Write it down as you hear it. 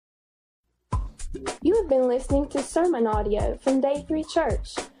You have been listening to sermon audio from Day 3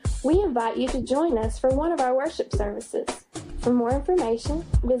 Church. We invite you to join us for one of our worship services. For more information,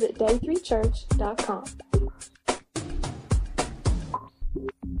 visit day3church.com. I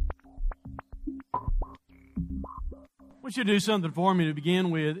want you to do something for me to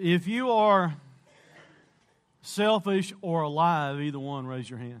begin with. If you are selfish or alive, either one, raise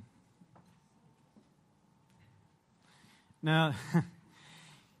your hand. Now,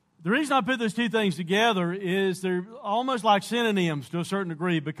 the reason I put those two things together is they're almost like synonyms to a certain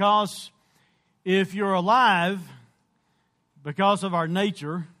degree, because if you're alive, because of our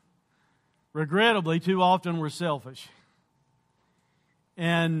nature, regrettably, too often we're selfish.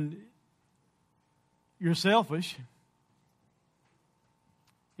 And you're selfish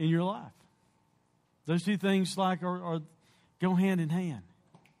in your life. Those two things are go hand in hand.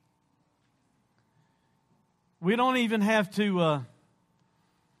 We don't even have to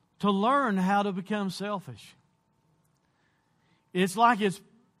learn how to become selfish. It's like it's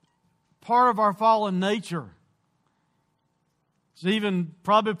part of our fallen nature. It's even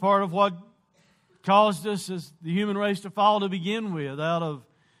probably part of what caused us as the human race to fall to begin with, out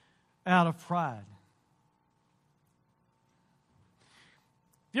of pride.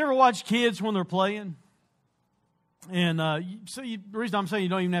 You ever watch kids when they're playing? And the reason I'm saying you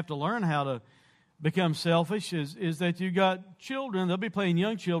don't even have to learn how to become selfish is that you got children, they'll be playing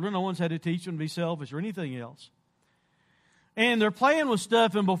young children, no one's had to teach them to be selfish or anything else. And they're playing with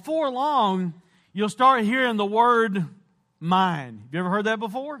stuff, and before long, you'll start hearing the word mine. Have you ever heard that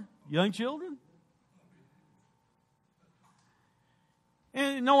before? Young children?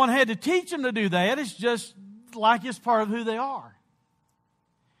 And no one had to teach them to do that. It's just like it's part of who they are.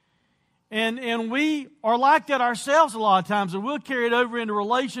 And we are like that ourselves a lot of times, and we'll carry it over into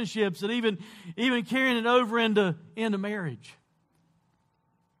relationships and even carrying it over into marriage.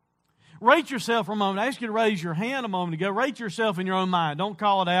 Rate yourself for a moment. I ask you to raise your hand a moment ago. Rate yourself in your own mind. Don't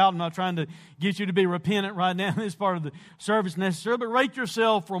call it out. I'm not trying to get you to be repentant right now in this part of the service necessarily, but rate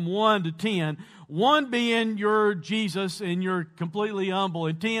yourself from 1 to 10. 1 being you're Jesus and you're completely humble,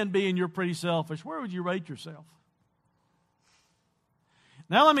 and 10 being you're pretty selfish. Where would you rate yourself?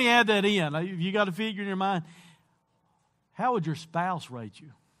 Now let me add that in. You got to figure in your mind, how would your spouse rate you?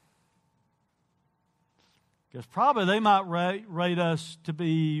 Because probably they might rate us to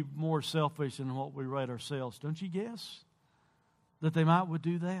be more selfish than what we rate ourselves. Don't you guess that they would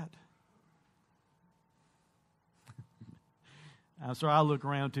do that? I'm sorry, I look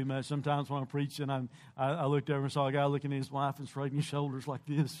around too much. Sometimes when I'm preaching, I looked over and saw a guy looking at his wife and straightening his shoulders like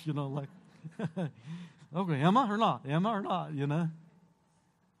this, like, okay, am I or not? Am I or not,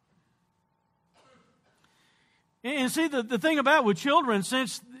 And see, the thing about with children,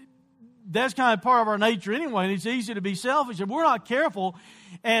 since that's kind of part of our nature anyway, and it's easy to be selfish, if we're not careful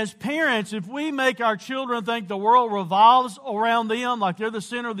as parents, if we make our children think the world revolves around them, like they're the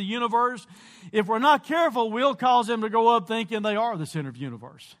center of the universe, if we're not careful, we'll cause them to grow up thinking they are the center of the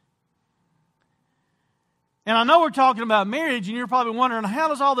universe. And I know we're talking about marriage, and you're probably wondering, how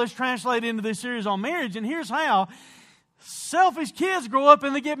does all this translate into this series on marriage? And here's how. Selfish kids grow up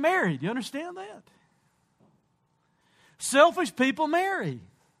and they get married. You understand that? Selfish people marry.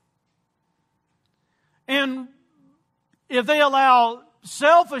 And if they allow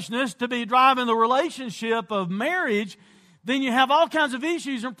selfishness to be driving the relationship of marriage, then you have all kinds of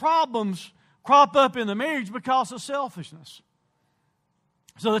issues and problems crop up in the marriage because of selfishness.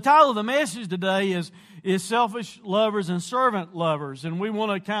 So the title of the message today is Selfish Lovers and Servant Lovers. And we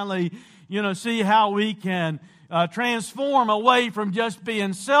want to kind of, see how we can transform away from just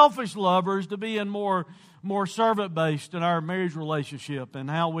being selfish lovers to being more servant-based in our marriage relationship and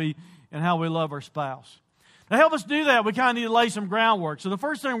how we love our spouse. To help us do that, we kind of need to lay some groundwork. So the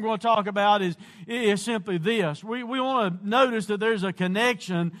first thing we're going to talk about is simply this. We want to notice that there's a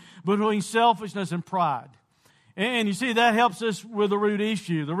connection between selfishness and pride. And you see, that helps us with the root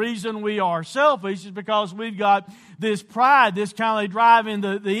issue. The reason we are selfish is because we've got this pride, this kind of driving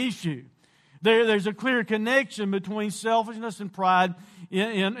the issue. There's a clear connection between selfishness and pride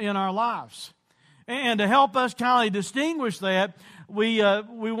in our lives. And to help us kind of distinguish that, we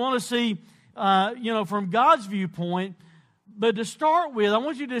want to see, from God's viewpoint. But to start with, I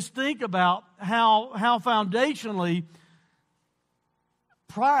want you to just think about how foundationally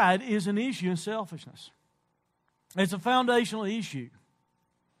pride is an issue in selfishness. It's a foundational issue.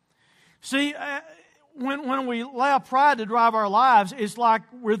 See, when we allow pride to drive our lives, it's like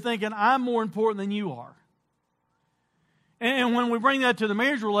we're thinking, I'm more important than you are. And when we bring that to the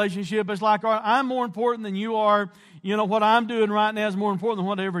marriage relationship, it's like, all right, I'm more important than you are. You know, what I'm doing right now is more important than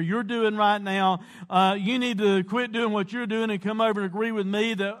whatever you're doing right now. You need to quit doing what you're doing and come over and agree with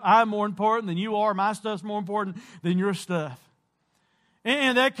me that I'm more important than you are. My stuff's more important than your stuff.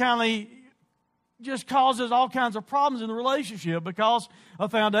 And that kind of just causes all kinds of problems in the relationship, because a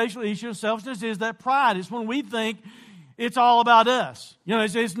foundational issue of selfishness is that pride. It's when we think it's all about us. You know,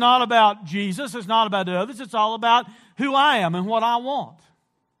 it's not about Jesus. It's not about others. It's all about who I am and what I want.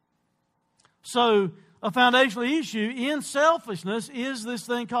 So a foundational issue in selfishness is this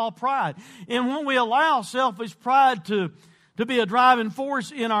thing called pride. And when we allow selfish pride to be a driving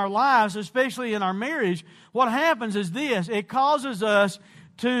force in our lives, especially in our marriage, what happens is this: it causes us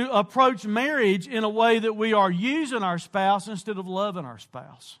to approach marriage in a way that we are using our spouse instead of loving our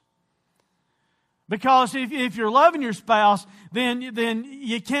spouse. Because if you're loving your spouse, then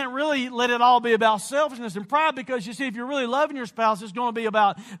you can't really let it all be about selfishness and pride, because you see, if you're really loving your spouse, it's going to be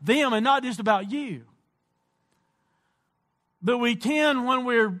about them and not just about you. But we tend, when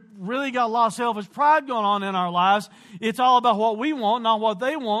we're really got a lot of selfish pride going on in our lives, it's all about what we want, not what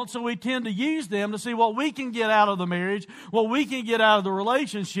they want. So we tend to use them to see what we can get out of the marriage, what we can get out of the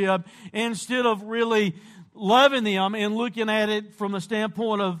relationship, instead of really loving them and looking at it from the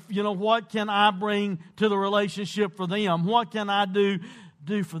standpoint of, you know, what can I bring to the relationship for them? What can I do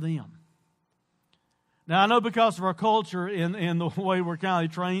for them? Now, I know because of our culture and the way we're kind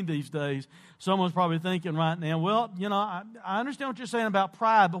of trained these days, someone's probably thinking right now, well, you know, I understand what you're saying about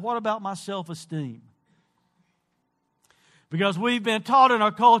pride, but what about my self-esteem? Because we've been taught in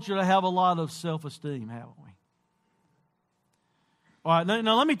our culture to have a lot of self-esteem, haven't we? All right,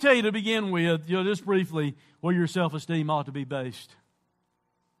 now let me tell you to begin with, you know, just briefly, where your self-esteem ought to be based.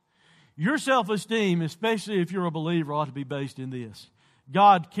 Your self-esteem, especially if you're a believer, ought to be based in this: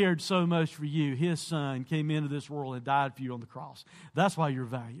 God cared so much for you, His Son came into this world and died for you on the cross. That's why you're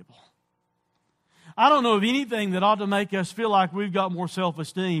valuable. I don't know of anything that ought to make us feel like we've got more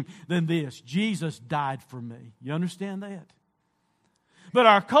self-esteem than this: Jesus died for me. You understand that? But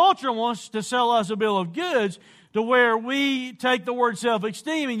our culture wants to sell us a bill of goods to where we take the word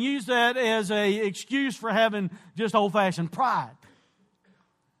self-esteem and use that as an excuse for having just old-fashioned pride.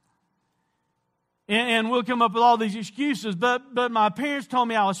 And we'll come up with all these excuses. But my parents told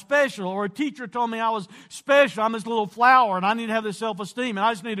me I was special, or a teacher told me I was special. I'm this little flower, and I need to have this self-esteem, and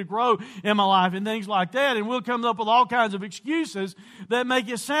I just need to grow in my life, and things like that. And we'll come up with all kinds of excuses that make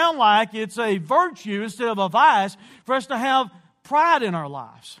it sound like it's a virtue instead of a vice for us to have pride in our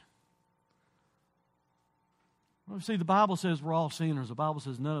lives. Well, see, the Bible says we're all sinners. The Bible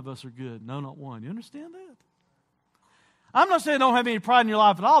says none of us are good. No, not one. You understand that? I'm not saying don't have any pride in your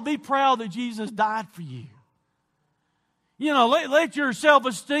life at all. Be proud that Jesus died for you. You know, let your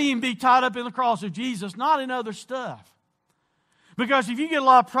self-esteem be tied up in the cross of Jesus, not in other stuff. Because if you get a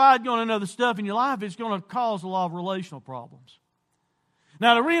lot of pride going in other stuff in your life, it's going to cause a lot of relational problems.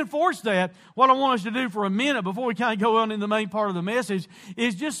 Now, to reinforce that, what I want us to do for a minute before we kind of go on in the main part of the message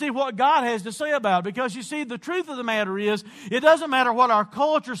is just see what God has to say about it. Because you see, the truth of the matter is, it doesn't matter what our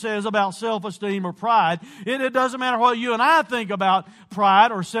culture says about self-esteem or pride. It doesn't matter what you and I think about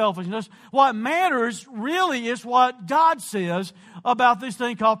pride or selfishness. What matters really is what God says about this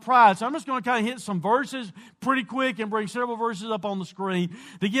thing called pride. So I'm just going to kind of hit some verses pretty quick and bring several verses up on the screen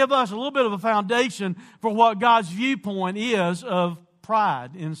to give us a little bit of a foundation for what God's viewpoint is of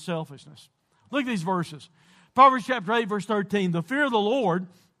pride and selfishness. Look at these verses. Proverbs chapter 8, verse 13. The fear of the Lord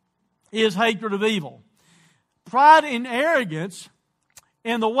is hatred of evil. Pride and arrogance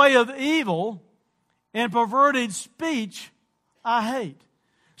and the way of evil and perverted speech I hate.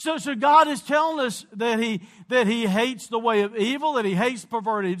 So God is telling us that He hates the way of evil, that He hates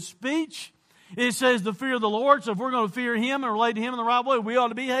perverted speech. It says the fear of the Lord. So if we're going to fear Him and relate to Him in the right way, we ought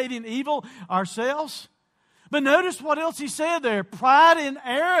to be hating evil ourselves. But notice what else he said there. Pride and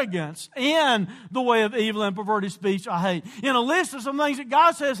arrogance and the way of evil and perverted speech I hate. In a list of some things that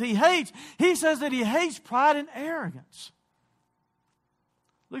God says He hates, He says that He hates pride and arrogance.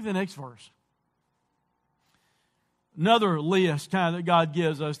 Look at the next verse. Another list kind of that God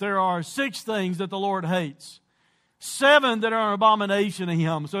gives us. There are 6 things that the Lord hates. 7 that are an abomination to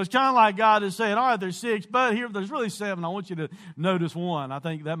Him. So it's kind of like God is saying, all right, there's 6, but here there's really 7. I want you to notice 1. I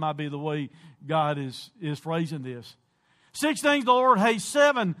think that might be the way God is phrasing this. 6 things the Lord hates,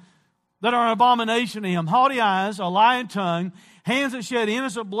 7 that are an abomination to Him. Haughty eyes, a lying tongue, hands that shed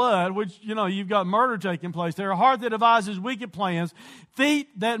innocent blood, which, you know, you've got murder taking place there, a heart that devises wicked plans,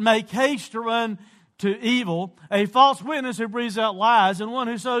 feet that make haste to run to evil, a false witness who breathes out lies, and one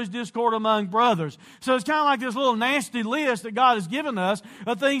who sows discord among brothers. So it's kind of like this little nasty list that God has given us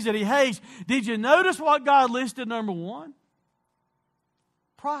of things that He hates. Did you notice what God listed number 1?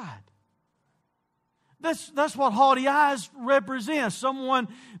 pride. That's what haughty eyes represents. Someone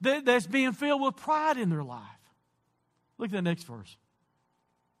that's being filled with pride in their life. Look at the next verse.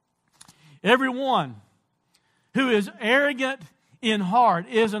 Everyone who is arrogant in heart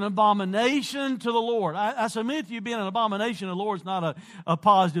is an abomination to the Lord. I submit to you, being an abomination to the Lord is not a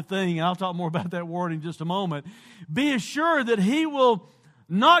positive thing, and I'll talk more about that word in just a moment. Be assured that He will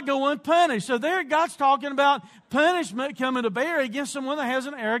not go unpunished. So there God's talking about punishment coming to bear against someone that has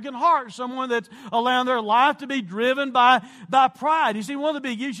an arrogant heart, someone that's allowing their life to be driven by pride. You see, one of the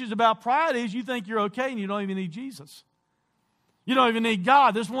big issues about pride is you think you're okay and you don't even need Jesus. You don't even need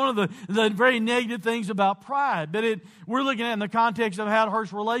God. That's one of the very negative things about pride. But we're looking at it in the context of how it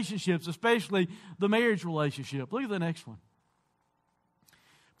hurts relationships, especially the marriage relationship. Look at the next one.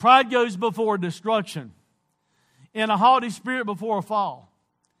 Pride goes before destruction, and a haughty spirit before a fall.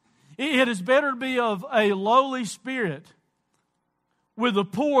 It is better to be of a lowly spirit with the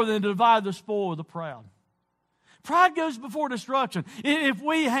poor than to divide the spoil with the proud. Pride goes before destruction. If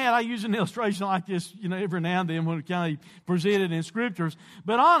we had, I use an illustration like this, every now and then when it kind of presented in scriptures.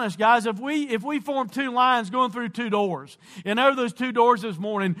 But honest, guys, if we form two lines going through two doors, and over those two doors this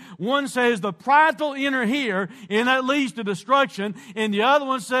morning, one says the prideful enter here, and that leads to destruction, and the other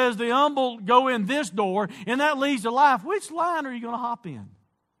one says the humble go in this door, and that leads to life. Which line are you going to hop in?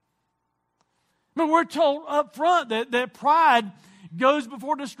 I mean, we're told up front that pride goes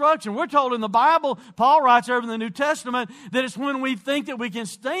before destruction. We're told in the Bible, Paul writes over in the New Testament, that it's when we think that we can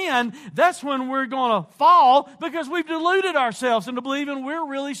stand, that's when we're going to fall, because we've deluded ourselves into believing we're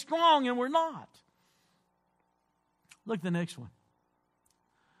really strong and we're not. Look at the next one.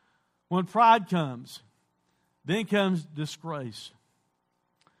 When pride comes, then comes disgrace.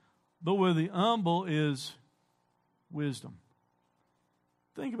 But with the humble is wisdom.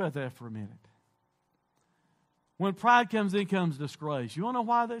 Think about that for a minute. When pride comes, then comes disgrace. You want to know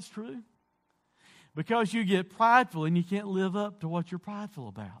why that's true? Because you get prideful and you can't live up to what you're prideful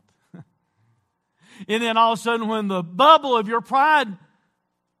about. And then all of a sudden, when the bubble of your pride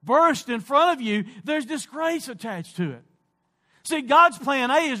bursts in front of you, there's disgrace attached to it. See, God's plan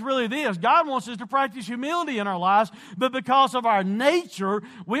A is really this. God wants us to practice humility in our lives, but because of our nature,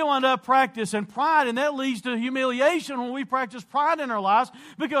 we wind up practicing pride, and that leads to humiliation when we practice pride in our lives,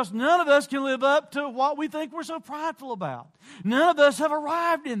 because none of us can live up to what we think we're so prideful about. None of us have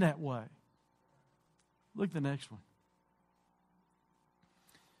arrived in that way. Look at the next one.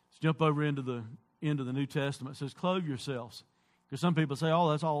 Let's jump over into the New Testament. It says, clothe yourselves. Because some people say,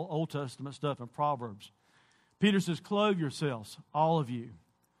 oh, that's all Old Testament stuff in Proverbs. Peter says, clothe yourselves, all of you,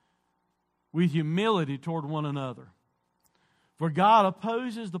 with humility toward one another. For God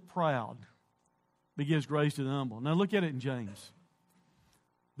opposes the proud, but gives grace to the humble. Now look at it in James.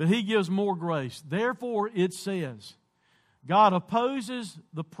 But He gives more grace. Therefore it says, God opposes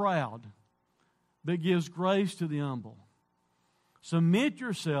the proud, but gives grace to the humble. Submit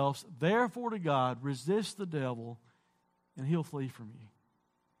yourselves, therefore, to God. Resist the devil, and he'll flee from you.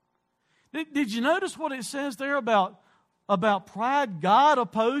 Did you notice what it says there about pride? God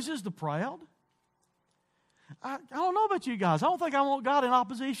opposes the proud. I don't know about you guys. I don't think I want God in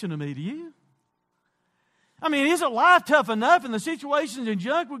opposition to me. Do you? I mean, isn't life tough enough, and the situations and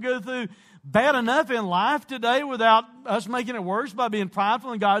junk we go through bad enough in life today without us making it worse by being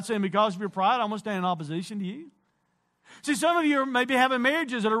prideful and God saying, because of your pride, I'm going to stand in opposition to you? See, some of you are maybe having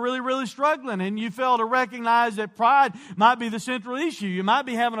marriages that are really, really struggling, and you fail to recognize that pride might be the central issue. You might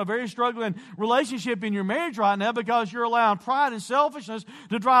be having a very struggling relationship in your marriage right now because you're allowing pride and selfishness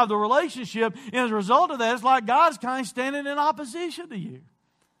to drive the relationship, and as a result of that, it's like God's kind of standing in opposition to you.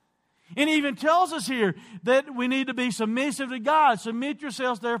 And He even tells us here that we need to be submissive to God. Submit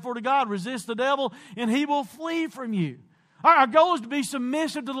yourselves, therefore, to God. Resist the devil, and he will flee from you. Our goal is to be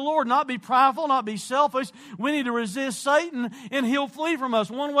submissive to the Lord, not be prideful, not be selfish. We need to resist Satan, and he'll flee from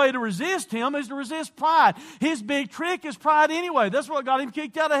us. One way to resist him is to resist pride. His big trick is pride anyway. That's what got him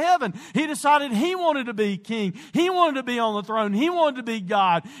kicked out of heaven. He decided he wanted to be king. He wanted to be on the throne. He wanted to be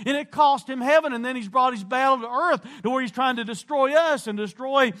God. And it cost him heaven, and then he's brought his battle to earth to where he's trying to destroy us and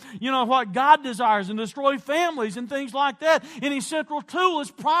destroy, what God desires, and destroy families and things like that. And his central tool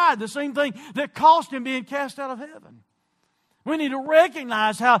is pride, the same thing that cost him being cast out of heaven. We need to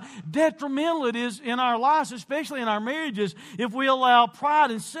recognize how detrimental it is in our lives, especially in our marriages, if we allow pride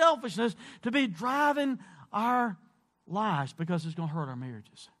and selfishness to be driving our lives, because it's going to hurt our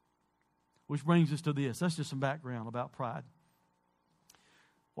marriages. Which brings us to this. That's just some background about pride.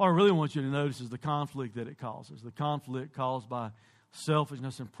 What I really want you to notice is the conflict that it causes. The conflict caused by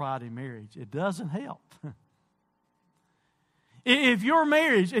selfishness and pride in marriage. It doesn't help. If your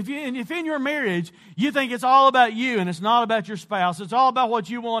marriage, if in your marriage you think it's all about you and it's not about your spouse, it's all about what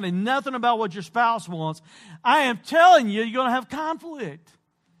you want and nothing about what your spouse wants, I am telling you, you're going to have conflict.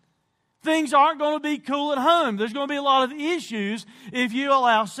 Things aren't going to be cool at home. There's going to be a lot of issues if you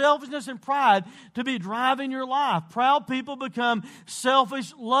allow selfishness and pride to be driving your life. Proud people become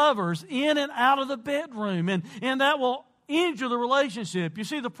selfish lovers in and out of the bedroom, and that will injure the relationship. You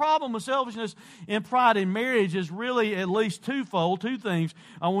see, the problem with selfishness and pride in marriage is really at least twofold. Two things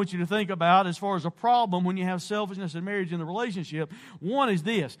I want you to think about as far as a problem when you have selfishness in marriage in the relationship. One is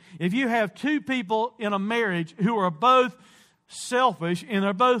this: if you have two people in a marriage who are both selfish and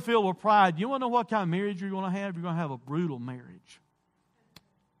they're both filled with pride, you want to know what kind of marriage you're going to have? You're going to have a brutal marriage.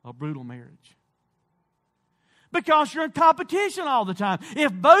 A brutal marriage. Because you're in competition all the time.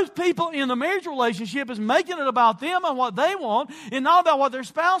 If both people in the marriage relationship is making it about them and what they want and not about what their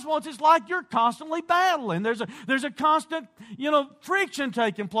spouse wants, it's like you're constantly battling. There's a constant, friction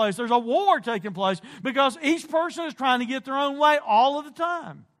taking place. There's a war taking place because each person is trying to get their own way all of the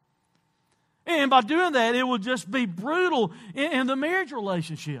time. And by doing that, it will just be brutal in the marriage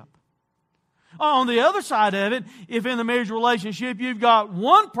relationship. On the other side of it, if in the marriage relationship you've got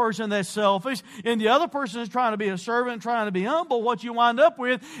one person that's selfish and the other person is trying to be a servant, trying to be humble, what you wind up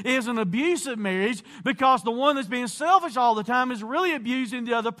with is an abusive marriage, because the one that's being selfish all the time is really abusing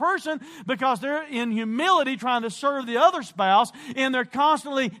the other person because they're in humility trying to serve the other spouse, and they're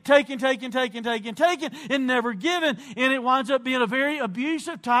constantly taking and never giving, and it winds up being a very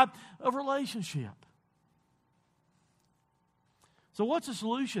abusive type of relationship. So what's the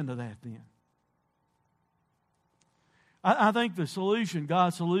solution to that then? I think the solution,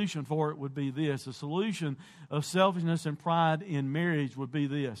 God's solution for it would be this. The solution of selfishness and pride in marriage would be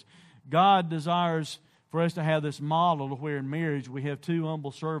this. God desires for us to have this model to where in marriage we have two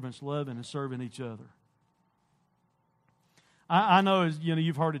humble servants loving and serving each other. I know, as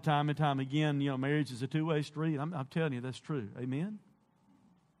you've heard it time and time again, marriage is a two-way street. I'm telling you, that's true. Amen?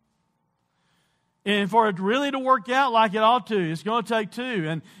 And for it really to work out like it ought to, it's going to take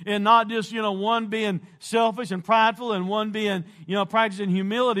two. And not just, one being selfish and prideful and one being, practicing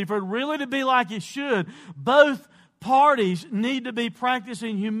humility. For it really to be like it should, both parties need to be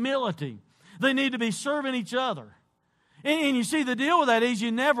practicing humility. They need to be serving each other. And you see, the deal with that is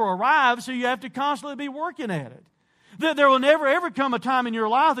you never arrive, so you have to constantly be working at it. There will never ever come a time in your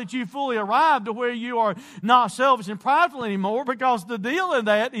life that you fully arrive to where you are not selfish and prideful anymore, because the deal in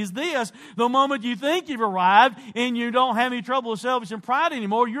that is this: the moment you think you've arrived and you don't have any trouble with selfish and pride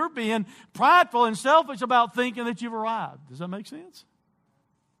anymore, you're being prideful and selfish about thinking that you've arrived. Does that make sense?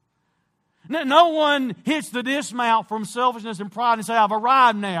 No one hits the dismount from selfishness and pride and say, I've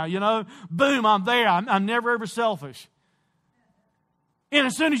arrived now, boom, I'm there. I'm never ever selfish. And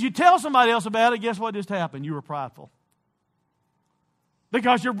as soon as you tell somebody else about it, guess what just happened? You were prideful.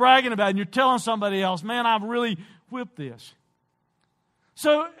 Because you're bragging about it and you're telling somebody else, man, I've really whipped this.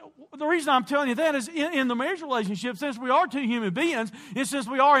 So the reason I'm telling you that is in the marriage relationship, since we are two human beings and since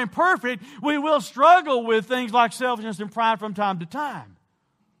we are imperfect, we will struggle with things like selfishness and pride from time to time.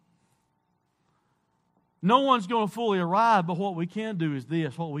 No one's going to fully arrive, but what we can do is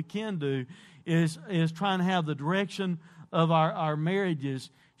this. What we can do is try and have the direction of our marriages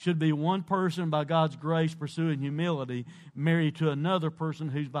should be one person by God's grace pursuing humility, married to another person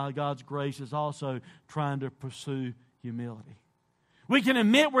who's by God's grace is also trying to pursue humility. We can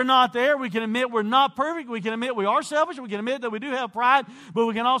admit we're not there. We can admit we're not perfect. We can admit we are selfish. We can admit that we do have pride. But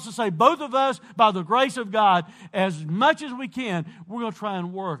we can also say both of us, by the grace of God, as much as we can, we're going to try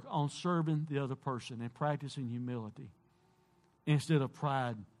and work on serving the other person and practicing humility instead of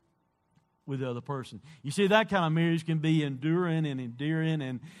pride with the other person. You see, that kind of marriage can be enduring and endearing,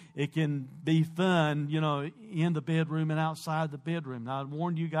 and it can be fun, in the bedroom and outside the bedroom. Now, I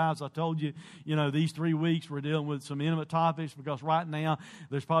warned you guys, I told you, these 3 weeks we're dealing with some intimate topics, because right now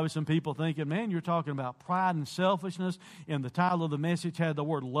there's probably some people thinking, man, you're talking about pride and selfishness, and the title of the message had the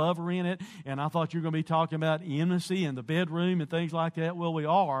word lover in it, and I thought you were going to be talking about intimacy in the bedroom and things like that. Well, we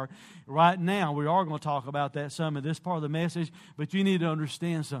are. Right now, we are going to talk about that some in this part of the message, but you need to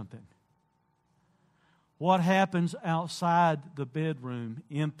understand something. What happens outside the bedroom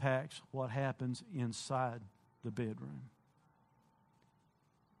impacts what happens inside the bedroom.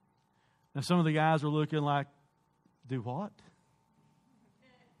 Now, some of the guys are looking like, do what?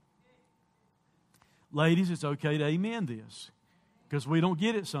 Ladies, it's okay to amen this, because we don't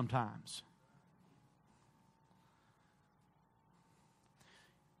get it sometimes.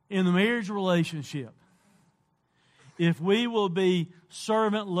 In the marriage relationship, if we will be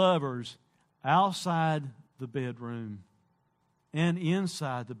servant lovers outside the bedroom and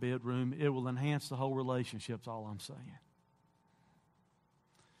inside the bedroom, it will enhance the whole relationship, is all I'm saying.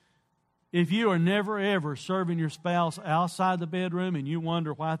 If you are never ever serving your spouse outside the bedroom and you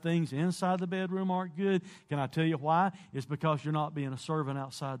wonder why things inside the bedroom aren't good, can I tell you why? It's because you're not being a servant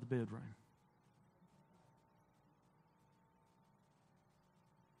outside the bedroom.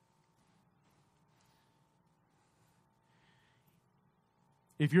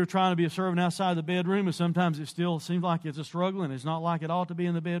 If you're trying to be a servant outside the bedroom, and sometimes it still seems like it's a struggle and it's not like it ought to be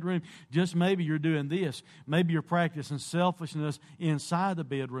in the bedroom, just maybe you're doing this. Maybe you're practicing selfishness inside the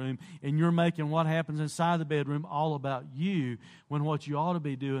bedroom, and you're making what happens inside the bedroom all about you, when what you ought to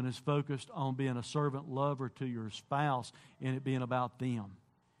be doing is focused on being a servant lover to your spouse and it being about them.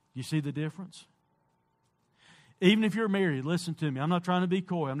 You see the difference? Even if you're married, listen to me. I'm not trying to be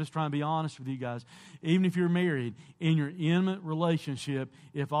coy. I'm just trying to be honest with you guys. Even if you're married, in your intimate relationship,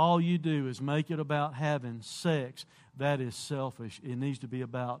 if all you do is make it about having sex, that is selfish. It needs to be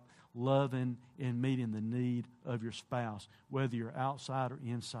about loving and meeting the need of your spouse, whether you're outside or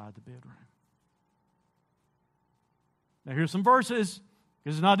inside the bedroom. Now here's some verses,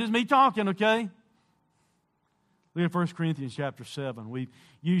 because it's not just me talking, okay? Look at 1 Corinthians chapter 7. We've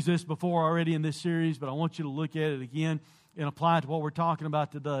used this before already in this series, but I want you to look at it again and apply it to what we're talking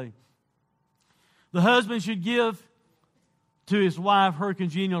about today. The husband should give to his wife her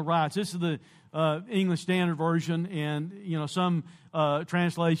congenial rights. This is the English Standard Version, and some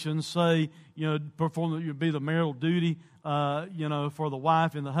translations say be the marital duty for the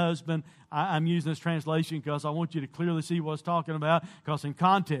wife and the husband. I'm using this translation because I want you to clearly see what it's talking about, because in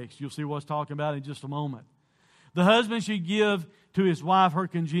context you'll see what it's talking about in just a moment. The husband should give to his wife her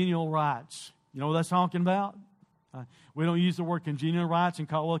congenial rights. You know what that's talking about? We don't use the word congenial rights in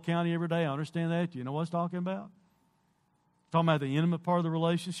Caldwell County every day. I understand that. Do you know what it's talking about? It's talking about the intimate part of the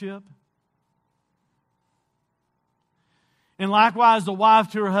relationship. And likewise, the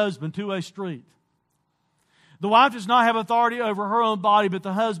wife to her husband, two-way street. The wife does not have authority over her own body, but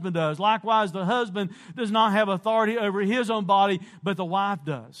the husband does. Likewise, the husband does not have authority over his own body, but the wife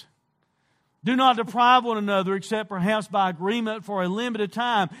does. Do not deprive one another, except perhaps by agreement for a limited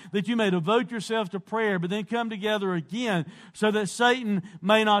time, that you may devote yourself to prayer, but then come together again, so that Satan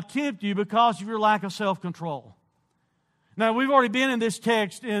may not tempt you because of your lack of self-control. Now, we've already been in this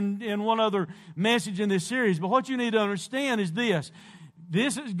text in one other message in this series, but what you need to understand is this.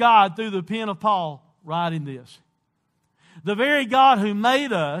 This is God, through the pen of Paul, writing this. The very God who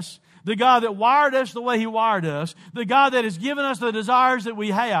made us, the God that wired us the way He wired us, the God that has given us the desires that we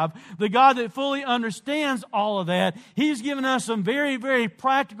have, the God that fully understands all of that, He's given us some very, very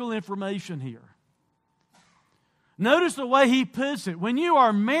practical information here. Notice the way He puts it. When you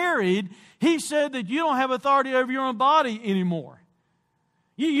are married, He said that you don't have authority over your own body anymore.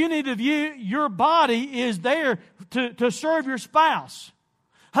 You need to view your body is there to serve your spouse.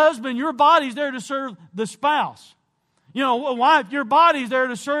 Husband, your body's there to serve the spouse. Wife, your body's there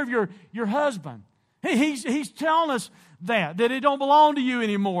to serve your husband. He's telling us that it don't belong to you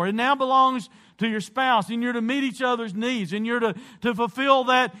anymore. It now belongs to your spouse, and you're to meet each other's needs, and you're to fulfill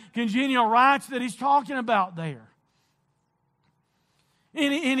that congenial rights that He's talking about there.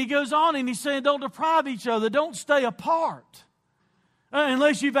 And he goes on and he's saying, don't deprive each other, don't stay apart.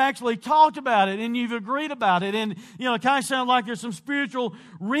 Unless you've actually talked about it and you've agreed about it. And, it kind of sounds like there's some spiritual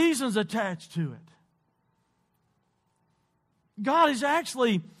reasons attached to it. God is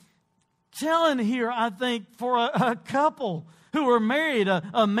actually telling here, I think, for a couple who are married,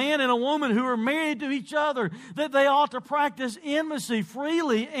 a man and a woman who are married to each other, that they ought to practice intimacy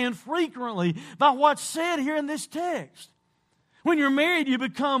freely and frequently by what's said here in this text. When you're married, you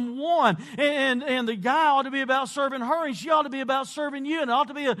become one. And the guy ought to be about serving her, and she ought to be about serving you. And it ought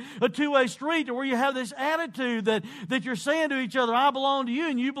to be a two-way street where you have this attitude that you're saying to each other, I belong to you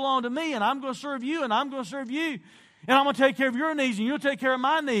and you belong to me, and I'm going to serve you and I'm going to serve you. And I'm going to take care of your needs and you'll take care of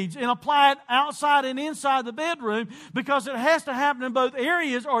my needs. And apply it outside and inside the bedroom, because it has to happen in both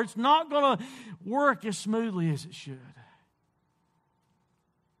areas or it's not going to work as smoothly as it should.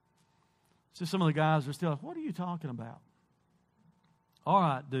 So some of the guys are still like, what are you talking about? All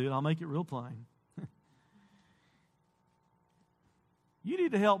right, dude, I'll make it real plain. You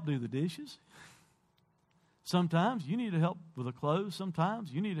need to help do the dishes. Sometimes you need to help with the clothes.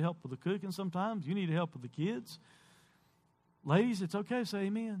 Sometimes you need to help with the cooking. Sometimes you need to help with the kids. Ladies, it's okay to say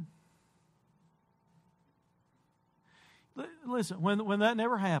amen. Listen, when that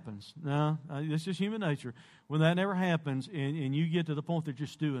never happens, no, it's just human nature. When that never happens and you get to the point that you're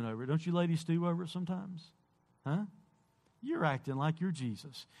stewing over it, don't you ladies stew over it sometimes? Huh? You're acting like you're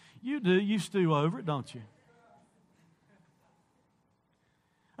Jesus. You do. You stew over it, don't you?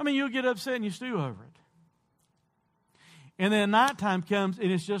 I mean, you'll get upset and you stew over it. And then nighttime comes,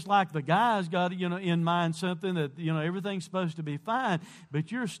 and it's just like the guy's got, in mind something that, everything's supposed to be fine,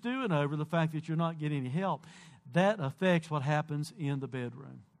 but you're stewing over the fact that you're not getting any help. That affects what happens in the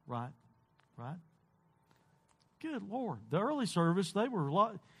bedroom, right? Right? Good Lord. The early service, they were a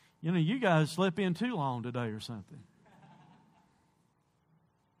lot, you guys slept in too long today or something.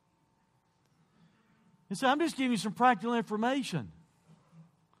 And so I'm just giving you some practical information.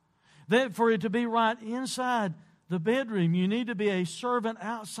 That for it to be right inside the bedroom, you need to be a servant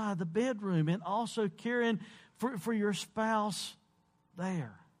outside the bedroom and also caring for your spouse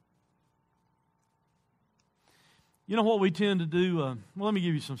there. You know what we tend to do? Well, let me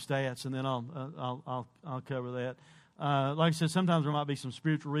give you some stats, and then I'll cover that. Like I said, sometimes there might be some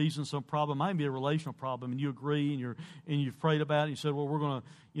spiritual reasons, some problem. It might be a relational problem, and you agree, and you've prayed about it. And you said, "Well, we're going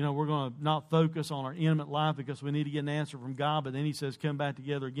to not focus on our intimate life because we need to get an answer from God." But then He says, "Come back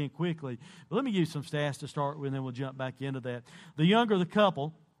together again quickly." But let me give you some stats to start with, and then we'll jump back into that. The younger the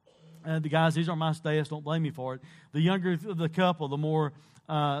couple, the guys, these are my stats. Don't blame me for it. The younger the couple, the more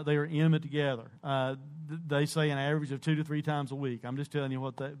they are intimate together. They say an average of 2 to 3 times a week. I'm just telling you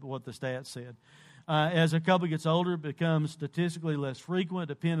what the stats said. As a couple gets older, it becomes statistically less frequent,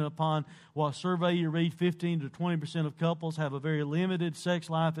 depending upon what survey you read. 15 to 20% of couples have a very limited sex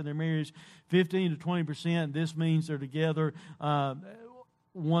life in their marriage. 15 to 20%. This means they're together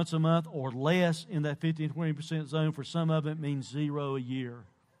once a month or less in that 15 to 20% zone. For some of it means 0 a year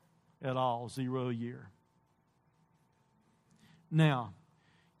at all. 0 a year. Now,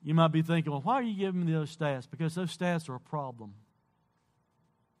 you might be thinking, well, why are you giving me those stats? Because those stats are a problem.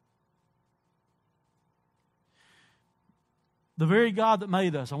 The very God that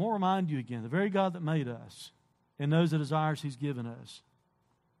made us, I want to remind you again, the very God that made us and knows the desires He's given us,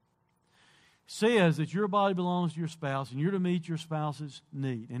 says that your body belongs to your spouse and you're to meet your spouse's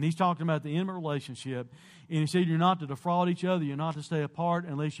need. And He's talking about the intimate relationship. And He said you're not to defraud each other, you're not to stay apart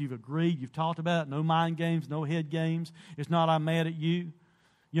unless you've agreed, you've talked about it, no mind games, no head games. It's not I'm mad at you,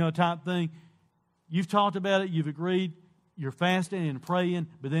 type thing. You've talked about it, you've agreed. You're fasting and praying,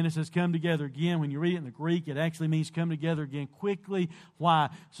 but then it says come together again. When you read it in the Greek, it actually means come together again quickly. Why?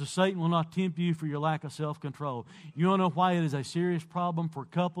 So Satan will not tempt you for your lack of self-control. You want to know why it is a serious problem for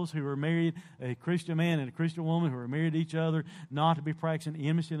couples who are married, a Christian man and a Christian woman who are married to each other, not to be practicing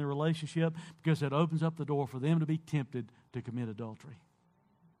intimacy in their relationship? Because it opens up the door for them to be tempted to commit adultery.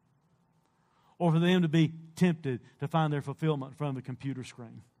 Or for them to be tempted to find their fulfillment from the computer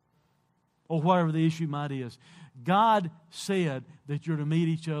screen. Or whatever the issue might is. God said that you're to meet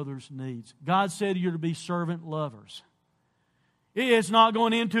each other's needs. God said you're to be servant lovers. It's not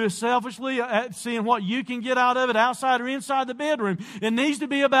going into it selfishly, seeing what you can get out of it outside or inside the bedroom. It needs to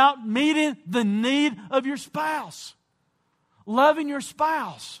be about meeting the need of your spouse. Loving your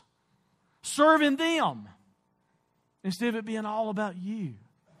spouse. Serving them. Instead of it being all about you.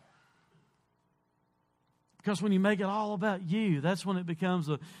 Because when you make it all about you, that's when it becomes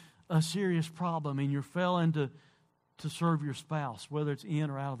a serious problem, and you're failing to serve your spouse, whether it's in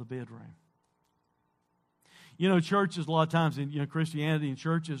or out of the bedroom. Churches, a lot of times in Christianity and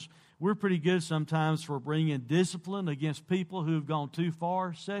churches, we're pretty good sometimes for bringing discipline against people who have gone too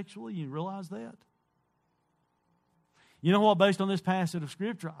far sexually. You realize that? You know what? Based on this passage of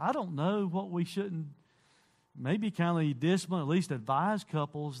Scripture, I don't know what we shouldn't maybe kind of discipline, at least advise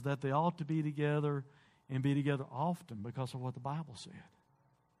couples that they ought to be together and be together often because of what the Bible said.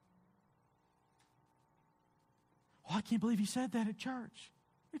 Oh, I can't believe he said that at church.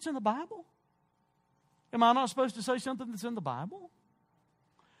 It's in the Bible. Am I not supposed to say something that's in the Bible?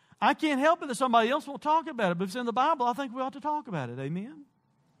 I can't help it that somebody else won't talk about it, but if it's in the Bible, I think we ought to talk about it. Amen?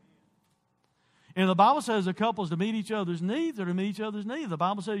 And the Bible says the couples to meet each other's needs or to meet each other's needs. The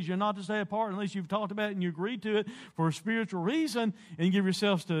Bible says you're not to stay apart unless you've talked about it and you agreed to it for a spiritual reason, and give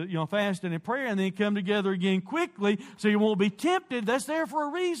yourselves to fasting and prayer, and then come together again quickly so you won't be tempted. That's there for a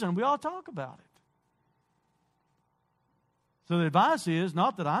reason. We ought to talk about it. So the advice is,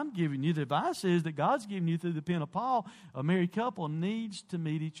 not that I'm giving you, the advice is that God's giving you through the pen of Paul, a married couple needs to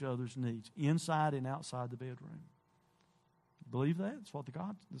meet each other's needs, inside and outside the bedroom. Believe that? That's what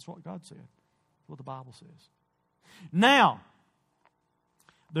God said. That's what the Bible says. Now,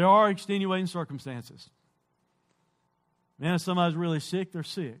 there are extenuating circumstances. Man, if somebody's really sick, they're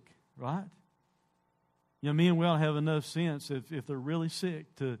sick, right? Men will have enough sense if they're really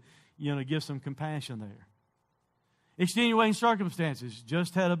sick to, give some compassion there. Extenuating circumstances,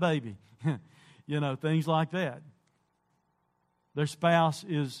 just had a baby, things like that. Their spouse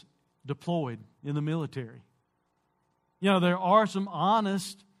is deployed in the military. There are some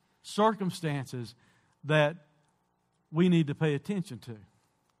honest circumstances that we need to pay attention to.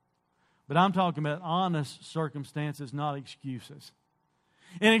 But I'm talking about honest circumstances, not excuses.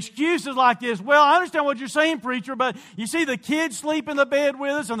 And excuses like this, well, I understand what you're saying, preacher, but you see the kids sleep in the bed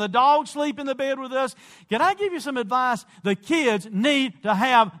with us and the dogs sleep in the bed with us. Can I give you some advice? The kids need to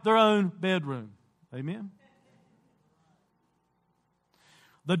have their own bedroom. Amen?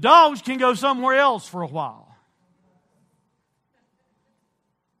 The dogs can go somewhere else for a while.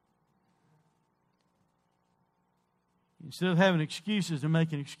 Instead of having excuses and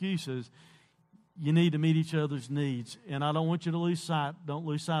making excuses, you need to meet each other's needs. And I don't want you to lose sight. Don't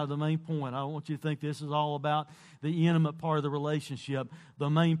lose sight of the main point. I don't want you to think this is all about the intimate part of the relationship. The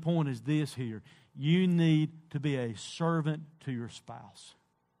main point is this here. You need to be a servant to your spouse.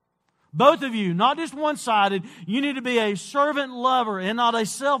 Both of you, not just one-sided. You need to be a servant lover and not a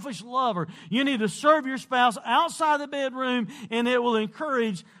selfish lover. You need to serve your spouse outside the bedroom, and it will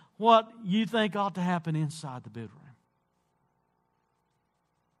encourage what you think ought to happen inside the bedroom.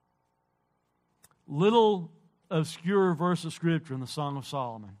 Little obscure verse of Scripture in the Song of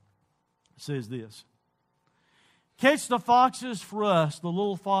Solomon says this. Catch the foxes for us, the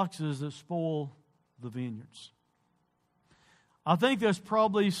little foxes that spoil the vineyards. I think there's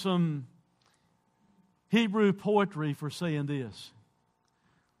probably some Hebrew poetry for saying this.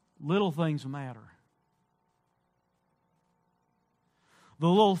 Little things matter. The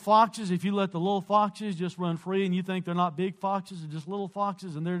little foxes, if you let the little foxes just run free and you think they're not big foxes, they're just little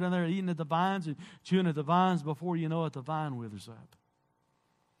foxes and they're down there eating at the vines and chewing at the vines, before you know it, the vine withers up.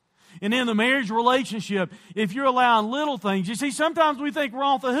 And in the marriage relationship, if you're allowing little things, you see, sometimes we think we're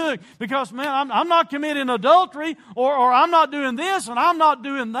off the hook because, man, I'm not committing adultery or I'm not doing this and I'm not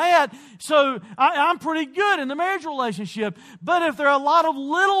doing that, so I'm pretty good in the marriage relationship. But if there are a lot of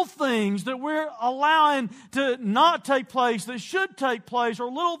little things that we're allowing to not take place that should take place, or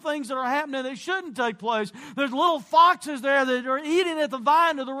little things that are happening that shouldn't take place, there's little foxes there that are eating at the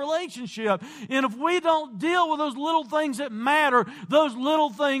vine of the relationship. And if we don't deal with those little things that matter, those little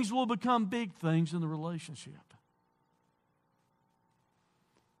things will become big things in the relationship.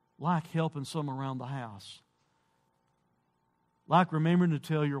 Like helping someone around the house. Like remembering to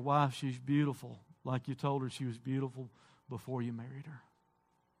tell your wife she's beautiful, like you told her she was beautiful before you married her.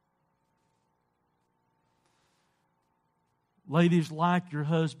 Ladies, like your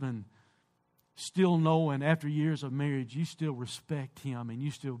husband, still knowing after years of marriage you still respect him and you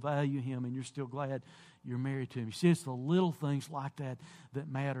still value him and you're still glad you're married to him. You see, it's the little things like that that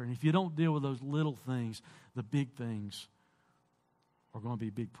matter. And if you don't deal with those little things, the big things are going to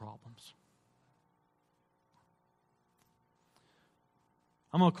be big problems.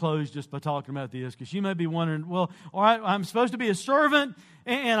 I'm going to close just by talking about this, because you may be wondering, well, all right, I'm supposed to be a servant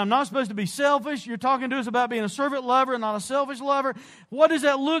and I'm not supposed to be selfish. You're talking to us about being a servant lover and not a selfish lover. What does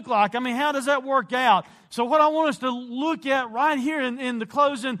that look like? I mean, how does that work out? So what I want us to look at right here in the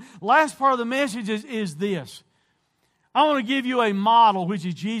closing, last part of the message is this. I want to give you a model, which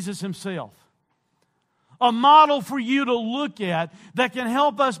is Jesus Himself. A model for you to look at that can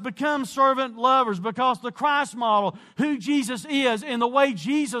help us become servant lovers, because the Christ model, who Jesus is and the way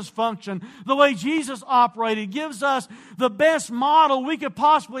Jesus functioned, the way Jesus operated, gives us the best model we could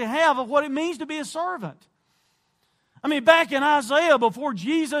possibly have of what it means to be a servant. I mean, back in Isaiah, before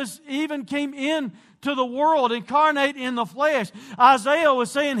Jesus even came in to the world, incarnate in the flesh, Isaiah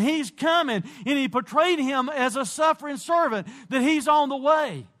was saying He's coming, and he portrayed Him as a suffering servant, that He's on the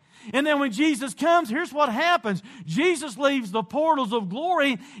way. And then when Jesus comes, here's what happens. Jesus leaves the portals of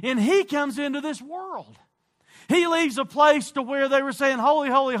glory and He comes into this world. He leaves a place to where they were saying,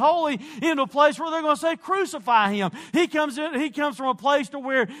 holy, holy, holy, into a place where they're going to say, crucify Him. He comes from a place to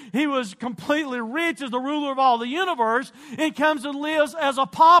where He was completely rich as the ruler of all the universe, and comes and lives as a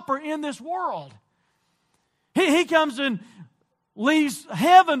pauper in this world. He comes and leaves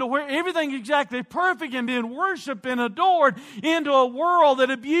heaven to where everything is exactly perfect and being worshipped and adored, into a world that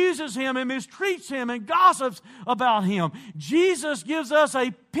abuses Him and mistreats Him and gossips about Him. Jesus gives us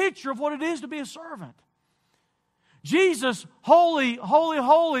a picture of what it is to be a servant. Jesus, holy, holy,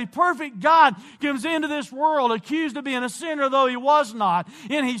 holy, perfect God, comes into this world accused of being a sinner, though He was not.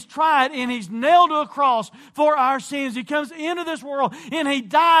 And He's tried and He's nailed to a cross for our sins. He comes into this world and He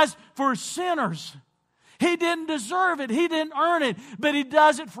dies for sinners. He didn't deserve it. He didn't earn it. But He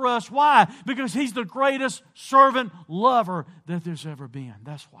does it for us. Why? Because He's the greatest servant lover that there's ever been.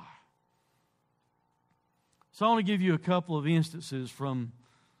 That's why. So I want to give you a couple of instances from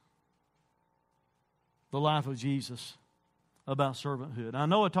the life of Jesus about servanthood. I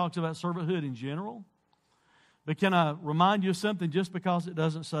know it talks about servanthood in general, but can I remind you of something? Just because it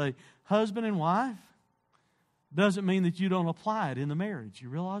doesn't say husband and wife doesn't mean that you don't apply it in the marriage. You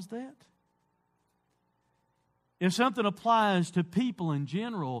realize that? If something applies to people in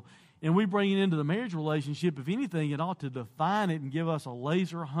general, and we bring it into the marriage relationship, if anything, it ought to define it and give us a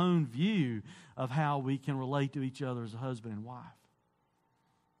laser-honed view of how we can relate to each other as a husband and wife.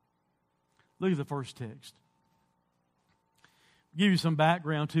 Look at the first text. I'll give you some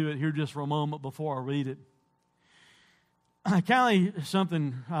background to it here just for a moment before I read it. Kind of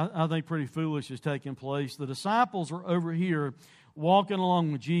something I think pretty foolish is taking place. The disciples are over here walking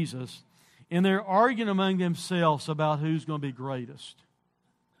along with Jesus, and they're arguing among themselves about who's going to be greatest.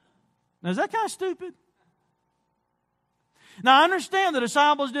 Now, is that kind of stupid? Now, I understand the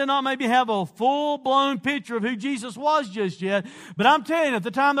disciples did not maybe have a full-blown picture of who Jesus was just yet, but I'm telling you, at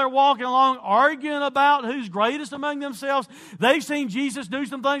the time they're walking along arguing about who's greatest among themselves, they've seen Jesus do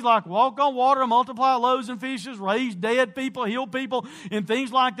some things like walk on water, multiply loaves and fishes, raise dead people, heal people, and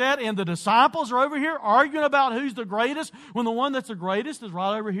things like that, and the disciples are over here arguing about who's the greatest when the one that's the greatest is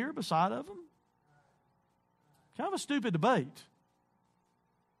right over here beside of them. Kind of a stupid debate.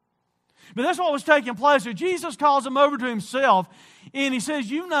 But that's what was taking place. So Jesus calls them over to himself, and he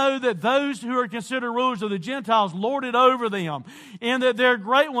says, you know that those who are considered rulers of the Gentiles lord it over them, and that their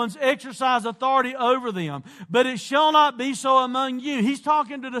great ones exercise authority over them. But it shall not be so among you. He's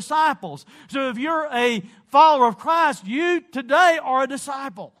talking to disciples. So if you're a follower of Christ, you today are a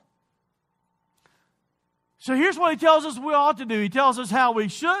disciple. So here's what he tells us we ought to do. He tells us how we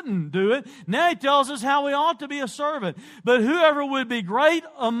shouldn't do it. Now he tells us how we ought to be a servant. But whoever would be great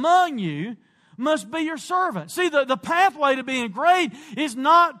among you must be your servant. See, the pathway to being great is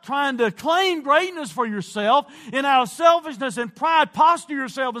not trying to claim greatness for yourself and out of selfishness and pride posture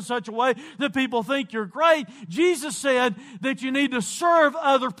yourself in such a way that people think you're great. Jesus said that you need to serve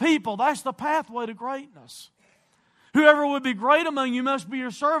other people. That's the pathway to greatness. Whoever would be great among you must be your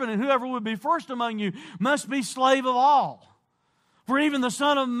servant, and whoever would be first among you must be slave of all. For even the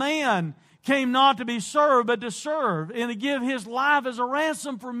Son of Man came not to be served, but to serve, and to give his life as a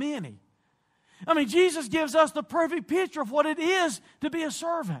ransom for many. I mean, Jesus gives us the perfect picture of what it is to be a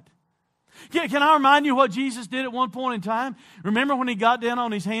servant. Can I remind you what Jesus did at one point in time? Remember when he got down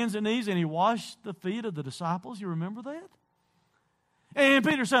on his hands and knees and he washed the feet of the disciples? You remember that? And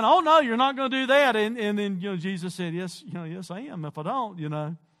Peter said, oh, no, you're not going to do that. And then, Jesus said, yes, yes, I am if I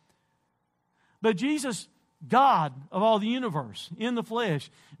don't, But Jesus, God of all the universe, in the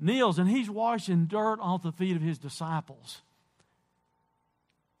flesh, kneels and he's washing dirt off the feet of his disciples.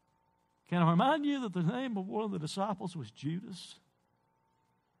 Can I remind you that the name of one of the disciples was Judas?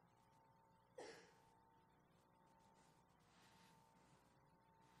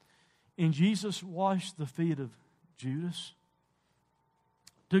 And Jesus washed the feet of Judas,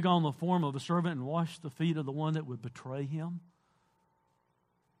 took on the form of a servant and washed the feet of the one that would betray him.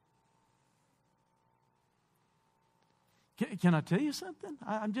 Can I tell you something?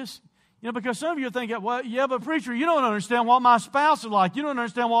 I'm just, because some of you are thinking, well, yeah, but preacher, you don't understand what my spouse is like. You don't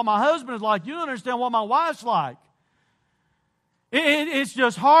understand what my husband is like. You don't understand what my wife's like. It's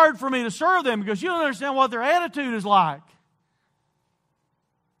just hard for me to serve them because you don't understand what their attitude is like.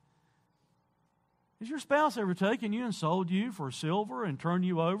 Has your spouse ever taken you and sold you for silver and turned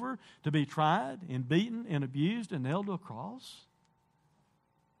you over to be tried and beaten and abused and nailed to a cross?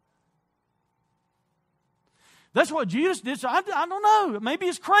 That's what Jesus did. So I don't know. Maybe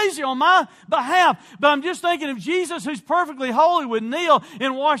it's crazy on my behalf. But I'm just thinking if Jesus, who's perfectly holy, would kneel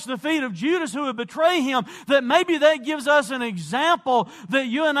and wash the feet of Judas who would betray him, that maybe that gives us an example that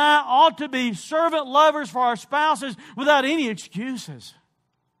you and I ought to be servant lovers for our spouses without any excuses.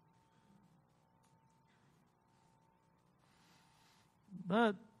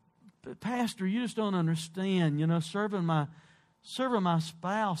 But Pastor, you just don't understand. Serving my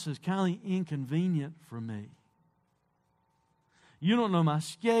spouse is kind of inconvenient for me. You don't know my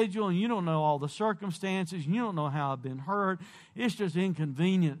schedule, and you don't know all the circumstances, and you don't know how I've been hurt. It's just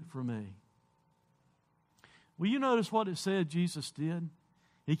inconvenient for me. Will you notice what it said Jesus did?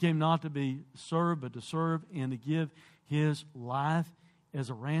 He came not to be served, but to serve and to give his life as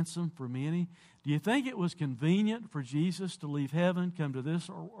a ransom for many. Do you think it was convenient for Jesus to leave heaven, come to this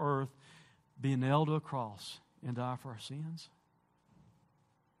earth, be nailed to a cross, and die for our sins?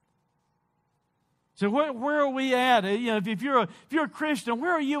 So where are we at? If you're a Christian,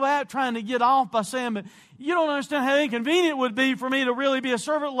 where are you at trying to get off by saying, but you don't understand how inconvenient it would be for me to really be a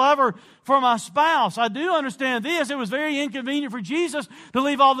servant lover for my spouse. I do understand this. It was very inconvenient for Jesus to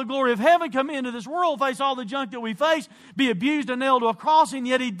leave all the glory of heaven, come into this world, face all the junk that we face, be abused and nailed to a cross, and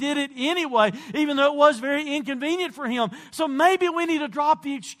yet he did it anyway, even though it was very inconvenient for him. So maybe we need to drop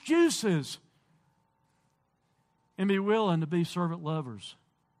the excuses and be willing to be servant lovers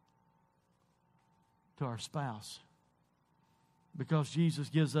to our spouse, because Jesus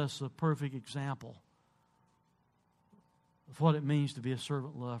gives us a perfect example of what it means to be a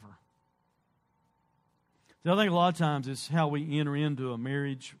servant lover. So I think a lot of times it's how we enter into a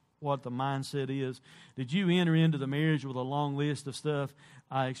marriage, what the mindset is. Did you enter into the marriage with a long list of stuff?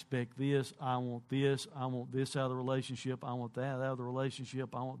 I expect this, I want this out of the relationship, I want that out of the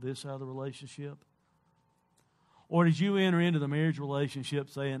relationship, I want this out of the relationship? Or did you enter into the marriage relationship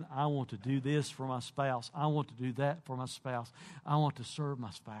saying, I want to do this for my spouse, I want to do that for my spouse, I want to serve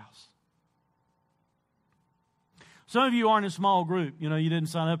my spouse? Some of you aren't in a small group. You didn't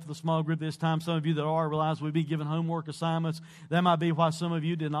sign up for the small group this time. Some of you that are realize we'll be given homework assignments. That might be why some of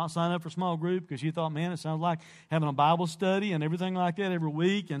you did not sign up for small group, because you thought, man, it sounds like having a Bible study and everything like that every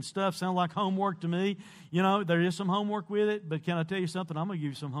week and stuff sounds like homework to me. There is some homework with it, but can I tell you something? I'm going to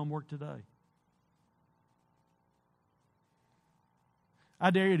give you some homework today. I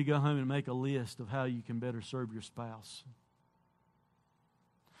dare you to go home and make a list of how you can better serve your spouse.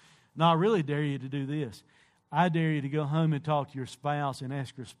 No, I really dare you to do this. I dare you to go home and talk to your spouse and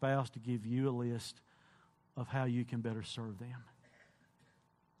ask your spouse to give you a list of how you can better serve them.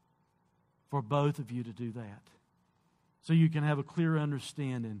 For both of you to do that. So you can have a clear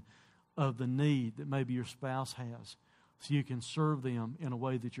understanding of the need that maybe your spouse has. So you can serve them in a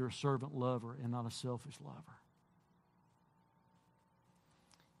way that you're a servant lover and not a selfish lover.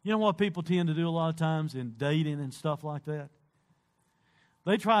 You know what people tend to do a lot of times in dating and stuff like that?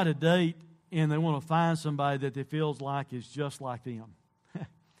 They try to date and they want to find somebody that they feels like is just like them.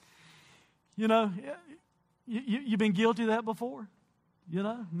 You've been guilty of that before.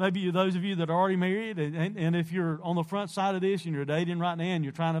 Maybe those of you that are already married, and if you're on the front side of this and you're dating right now and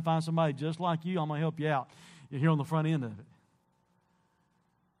you're trying to find somebody just like you, I'm going to help you out. You're here on the front end of it.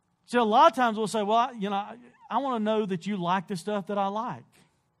 So a lot of times we'll say, well, I want to know that you like the stuff that I like.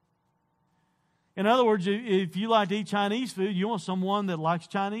 In other words, if you like to eat Chinese food, you want someone that likes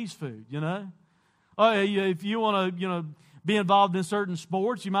Chinese food, If you want to, be involved in certain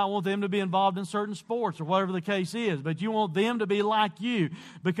sports, you might want them to be involved in certain sports or whatever the case is. But you want them to be like you,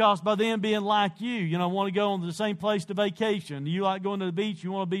 because by them being like you, want to go on the same place to vacation. You like going to the beach,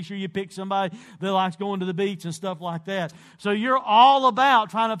 you want to be sure you pick somebody that likes going to the beach and stuff like that. So you're all about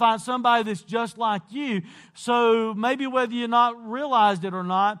trying to find somebody that's just like you. So maybe whether you not realized it or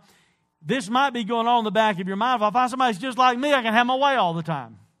not, this might be going on in the back of your mind. If I find somebody that's just like me, I can have my way all the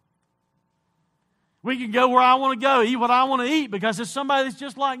time. We can go where I want to go, eat what I want to eat, because it's somebody that's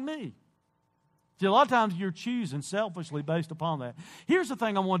just like me. See, a lot of times you're choosing selfishly based upon that. Here's the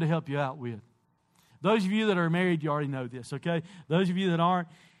thing I wanted to help you out with. Those of you that are married, you already know this, okay? Those of you that aren't,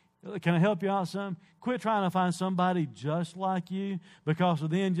 can I help you out some? Quit trying to find somebody just like you, because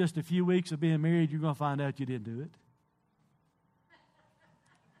within just a few weeks of being married, you're going to find out you didn't do it.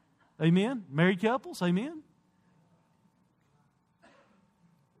 Amen? Married couples, amen?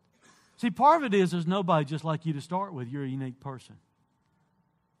 See, part of it is there's nobody just like you to start with. You're a unique person.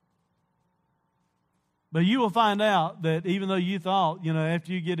 But you will find out that even though you thought,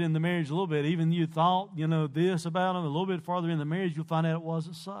 after you get in the marriage a little bit, even you thought, this about them, a little bit farther in the marriage, you'll find out it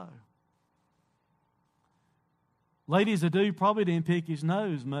wasn't so. Ladies, the dude probably didn't pick his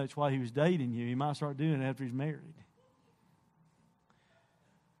nose much while he was dating you. He might start doing it after he's married.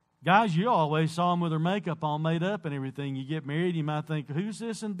 Guys, you always saw them with their makeup all made up and everything. You get married, you might think, who's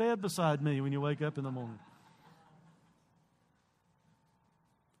this in bed beside me when you wake up in the morning?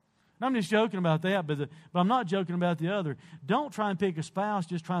 And I'm just joking about that, but I'm not joking about the other. Don't try and pick a spouse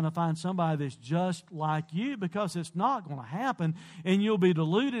just trying to find somebody that's just like you, because it's not going to happen, and you'll be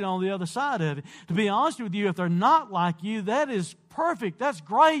deluded on the other side of it. To be honest with you, if they're not like you, that is perfect. That's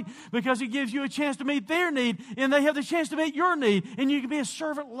great, because it gives you a chance to meet their need, and they have the chance to meet your need, and you can be a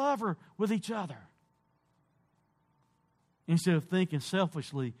servant lover with each other. Instead of thinking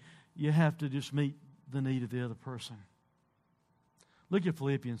selfishly, you have to just meet the need of the other person. Look at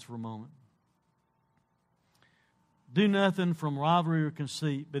Philippians for a moment. Do nothing from rivalry or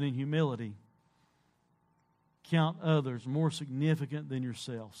conceit, but in humility count others more significant than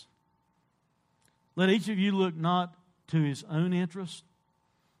yourselves. Let each of you look not to his own interest,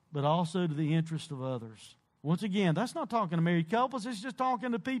 but also to the interest of others. Once again, that's not talking to married couples. It's just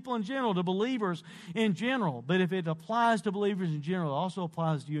talking to people in general, to believers in general. But if it applies to believers in general, it also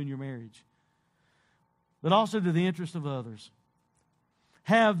applies to you in your marriage. But also to the interest of others.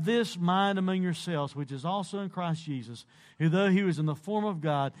 Have this mind among yourselves, which is also in Christ Jesus, who though he was in the form of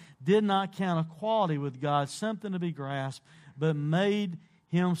God, did not count equality with God something to be grasped, but made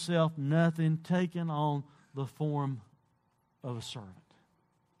himself nothing, taking on the form of a servant.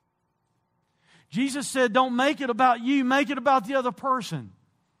 Jesus said, don't make it about you, make it about the other person.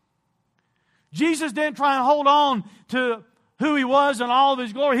 Jesus didn't try and hold on to who He was in all of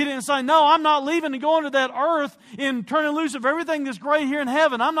His glory. He didn't say, no, I'm not leaving and going to that earth and turning loose of everything that's great here in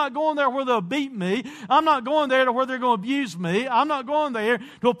heaven. I'm not going there where they'll beat me. I'm not going there to where they're going to abuse me. I'm not going there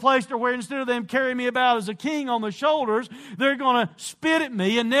to a place to where instead of them carrying me about as a king on the shoulders, they're going to spit at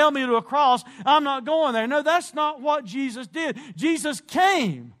me and nail me to a cross. I'm not going there. No, that's not what Jesus did. Jesus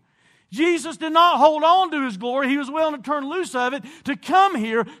came. Jesus did not hold on to His glory. He was willing to turn loose of it to come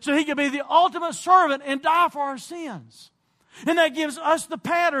here so He could be the ultimate servant and die for our sins. And that gives us the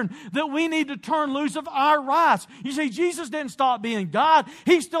pattern that we need to turn loose of our rights. You see, Jesus didn't stop being God.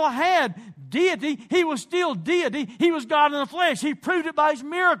 He still had deity. He was still deity. He was God in the flesh. He proved it by His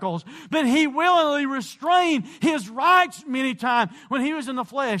miracles. But He willingly restrained His rights many times when He was in the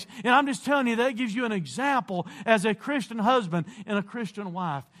flesh. And I'm just telling you, that gives you an example as a Christian husband and a Christian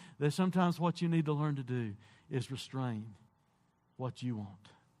wife, that sometimes what you need to learn to do is restrain what you want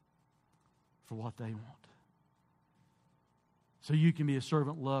for what they want. So you can be a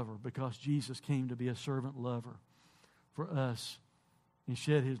servant lover, because Jesus came to be a servant lover for us and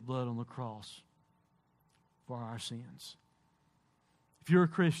shed His blood on the cross for our sins. If you're a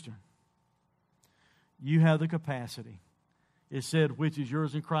Christian, you have the capacity. It said, which is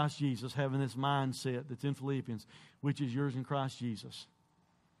yours in Christ Jesus, having this mindset that's in Philippians, which is yours in Christ Jesus.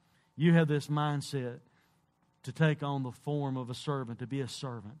 You have this mindset to take on the form of a servant, to be a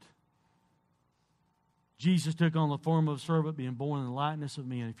servant. Jesus took on the form of a servant, being born in the likeness of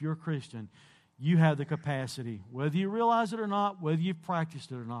men. If you're a Christian, you have the capacity, whether you realize it or not, whether you've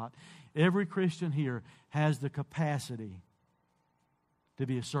practiced it or not, every Christian here has the capacity to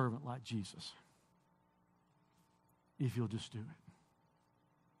be a servant like Jesus, if you'll just do it.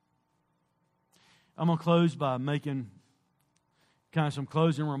 I'm going to close by making kind of some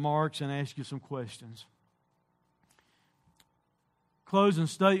closing remarks and ask you some questions. Closing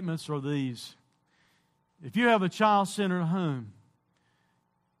statements are these. If you have a child-centered home,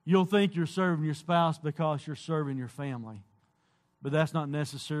 you'll think you're serving your spouse because you're serving your family. But that's not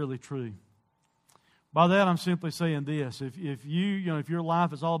necessarily true. By that, I'm simply saying this. If your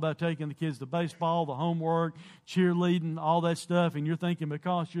life is all about taking the kids to baseball, the homework, cheerleading, all that stuff, and you're thinking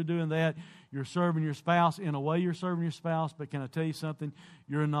because you're doing that, you're serving your spouse, in a way you're serving your spouse, but can I tell you something?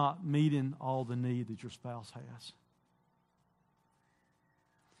 You're not meeting all the need that your spouse has.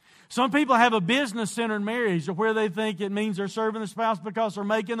 Some people have a business-centered marriage where they think it means they're serving the spouse because they're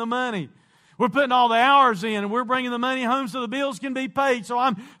making the money. We're putting all the hours in and we're bringing the money home so the bills can be paid. So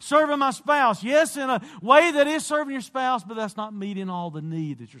I'm serving my spouse. Yes, in a way that is serving your spouse, but that's not meeting all the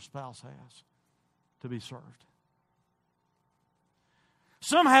need that your spouse has to be served.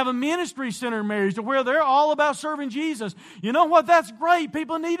 Some have a ministry-centered marriage to where they're all about serving Jesus. You know what? That's great.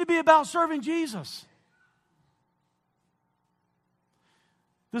 People need to be about serving Jesus.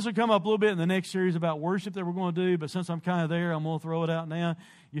 This will come up a little bit in the next series about worship that we're going to do, but since I'm kind of there, I'm going to throw it out now.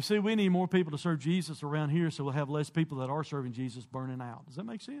 You see, we need more people to serve Jesus around here, so we'll have less people that are serving Jesus burning out. Does that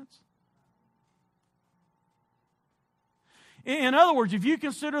make sense? In other words, if you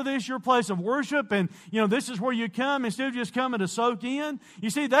consider this your place of worship and, this is where you come instead of just coming to soak in, you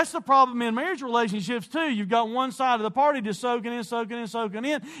see, that's the problem in marriage relationships too. You've got one side of the party just soaking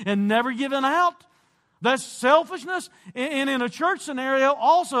in, and never giving out. That's selfishness. And in a church scenario,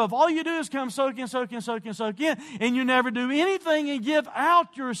 also, if all you do is come soak in, and you never do anything and give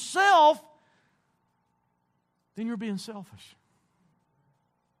out yourself, then you're being selfish.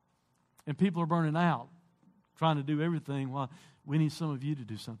 And people are burning out, trying to do everything while we need some of you to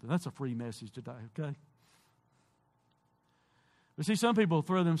do something. That's a free message today, okay? But see, some people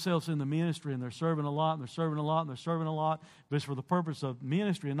throw themselves in the ministry and they're serving a lot and they're serving a lot and they're serving a lot, but it's for the purpose of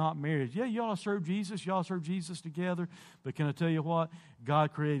ministry and not marriage. Yeah, you ought to serve Jesus. You ought to serve Jesus together. But can I tell you what?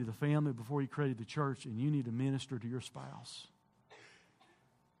 God created the family before He created the church, and you need to minister to your spouse.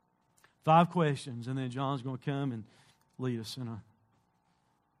 5 questions, and then John's going to come and lead us in a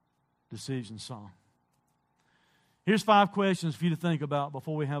decision song. Here's 5 questions for you to think about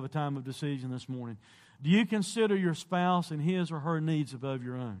before we have a time of decision this morning. Do you consider your spouse and his or her needs above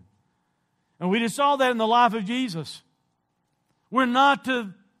your own? And we just saw that in the life of Jesus. We're not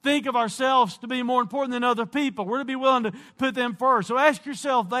to think of ourselves to be more important than other people. We're to be willing to put them first. So ask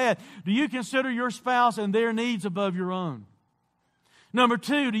yourself that. Do you consider your spouse and their needs above your own? Number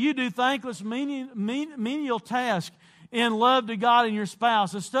 2, do you do thankless menial tasks in love to God and your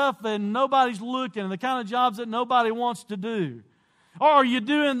spouse? The stuff that nobody's looking, the kind of jobs that nobody wants to do. Or are you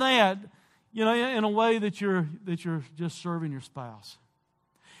doing that, in a way that you're just serving your spouse?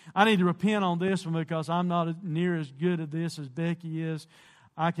 I need to repent on this one because I'm not near as good at this as Becky is.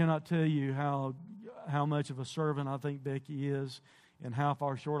 I cannot tell you how much of a servant I think Becky is and how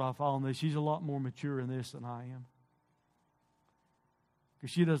far short I fall in this. She's a lot more mature in this than I am.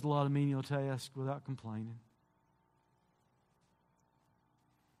 because she does a lot of menial tasks without complaining.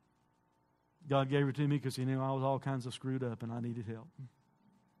 God gave her to me because He knew I was all kinds of screwed up and I needed help,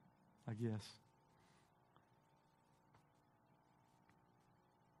 I guess.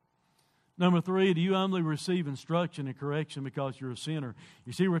 Number 3, do you humbly receive instruction and correction because you're a sinner?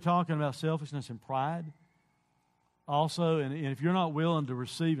 You see, we're talking about selfishness and pride also, and if you're not willing to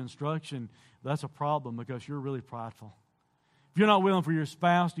receive instruction, that's a problem because you're really prideful. If you're not willing for your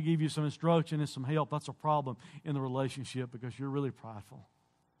spouse to give you some instruction and some help, that's a problem in the relationship because you're really prideful.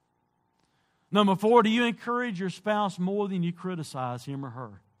 Number 4, do you encourage your spouse more than you criticize him or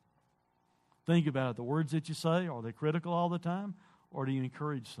her? Think about it. The words that you say, are they critical all the time, or do you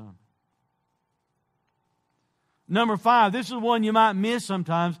encourage some? Number 5, this is one you might miss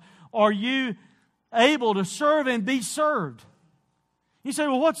sometimes. Are you able to serve and be served? You say,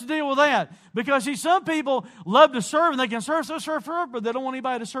 well, what's the deal with that? Because, see, some people love to serve and they can serve, but they don't want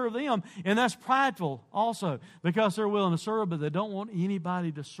anybody to serve them. And that's prideful also because they're willing to serve, but they don't want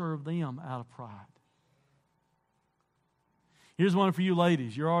anybody to serve them out of pride. Here's one for you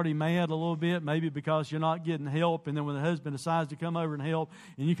ladies. You're already mad a little bit, maybe because you're not getting help, and then when the husband decides to come over and help,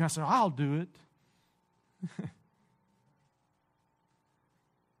 and you kind of say, I'll do it.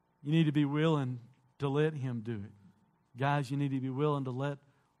 You need to be willing to let him do it. Guys, you need to be willing to let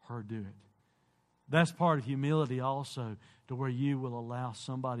her do it. That's part of humility also, to where you will allow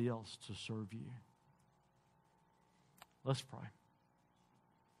somebody else to serve you. Let's pray.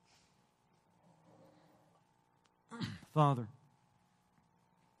 Father,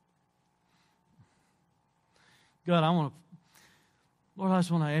 God, Lord, I just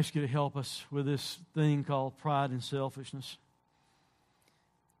want to ask you to help us with this thing called pride and selfishness.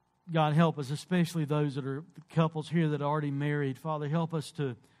 God, help us, especially those that are couples here that are already married. Father, help us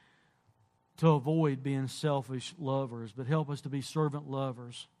to avoid being selfish lovers, but help us to be servant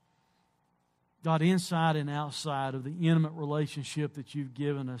lovers. God, inside and outside of the intimate relationship that you've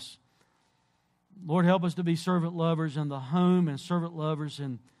given us. Lord, help us to be servant lovers in the home and servant lovers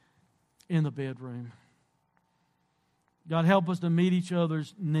in the bedroom. God, help us to meet each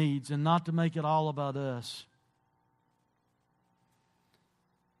other's needs and not to make it all about us.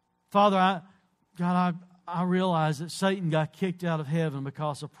 Father, I realize that Satan got kicked out of heaven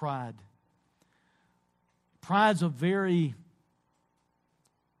because of pride. Pride's a very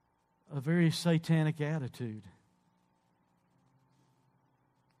satanic attitude.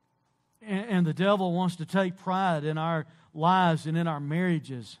 And the devil wants to take pride in our lives and in our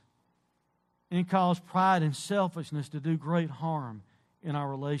marriages and cause pride and selfishness to do great harm in our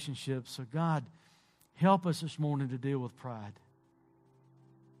relationships. So God, help us this morning to deal with pride.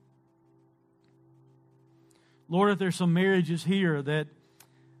 Lord, if there's some marriages here that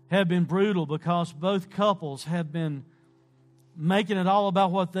have been brutal because both couples have been making it all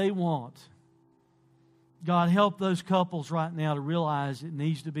about what they want, God, help those couples right now to realize it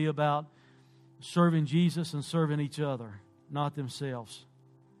needs to be about serving Jesus and serving each other, not themselves.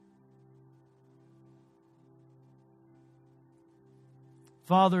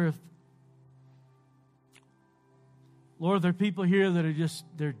 Father, Lord, there are people here that are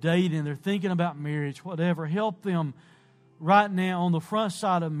they're dating, they're thinking about marriage, whatever. Help them right now on the front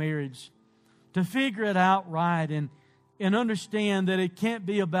side of marriage to figure it out right and understand that it can't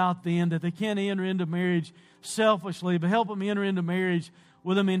be about them, that they can't enter into marriage selfishly, but help them enter into marriage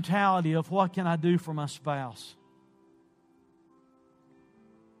with a mentality of what can I do for my spouse.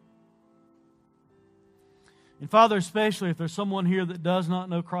 And Father, especially if there's someone here that does not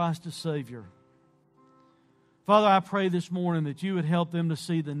know Christ as Savior, Father, I pray this morning that you would help them to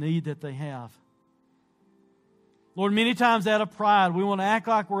see the need that they have. Lord, many times out of pride, we want to act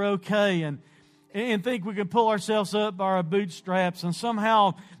like we're okay and think we can pull ourselves up by our bootstraps and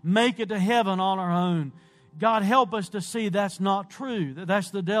somehow make it to heaven on our own. God, help us to see that's not true, that's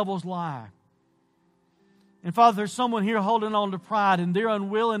the devil's lie. And Father, there's someone here holding on to pride and they're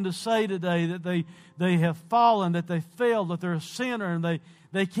unwilling to say today that they have fallen, that they failed, that they're a sinner and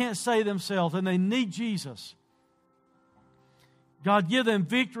they can't save themselves and they need Jesus. God, give them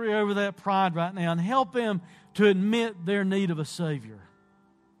victory over that pride right now and help them to admit their need of a Savior.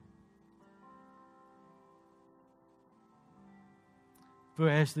 For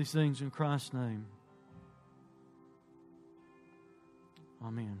I ask these things in Christ's name.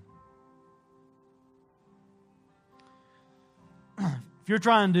 Amen. If you're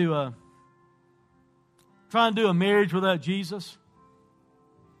trying to do a marriage without Jesus,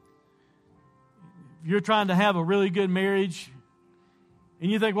 if you're trying to have a really good marriage, and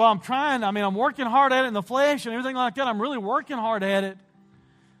you think, well, I'm working hard at it in the flesh and everything like that. I'm really working hard at it.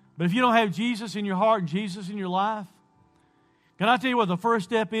 But if you don't have Jesus in your heart and Jesus in your life, Can I tell you what the first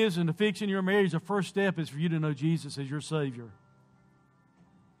step is in fixing your marriage? The first step is for you to know Jesus as your Savior.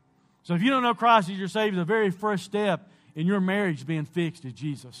 So if you don't know Christ as your Savior, the very first step in your marriage being fixed is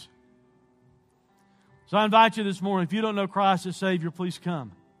Jesus. So I invite you this morning, if you don't know Christ as Savior, please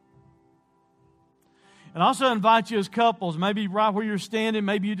come. And also invite you as couples, maybe right where you're standing,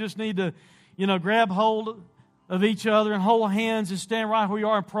 maybe you just need to, grab hold of each other and hold hands and stand right where you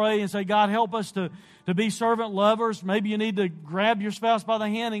are and pray and say, God, help us to be servant lovers. Maybe you need to grab your spouse by the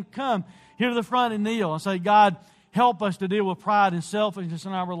hand and come here to the front and kneel and say, God, help us to deal with pride and selfishness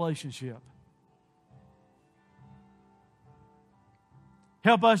in our relationship.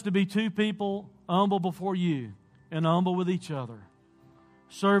 Help us to be two people humble before you and humble with each other,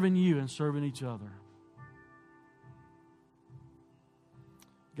 serving you and serving each other.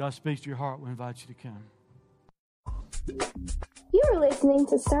 God speaks to your heart. We invite you to come. You are listening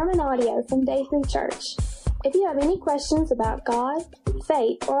to sermon audio from Day 3 Church. If you have any questions about God,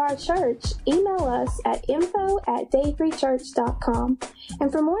 faith, or our church, email us at info@day3church.com.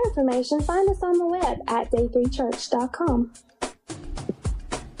 And for more information, find us on the web at day3church.com.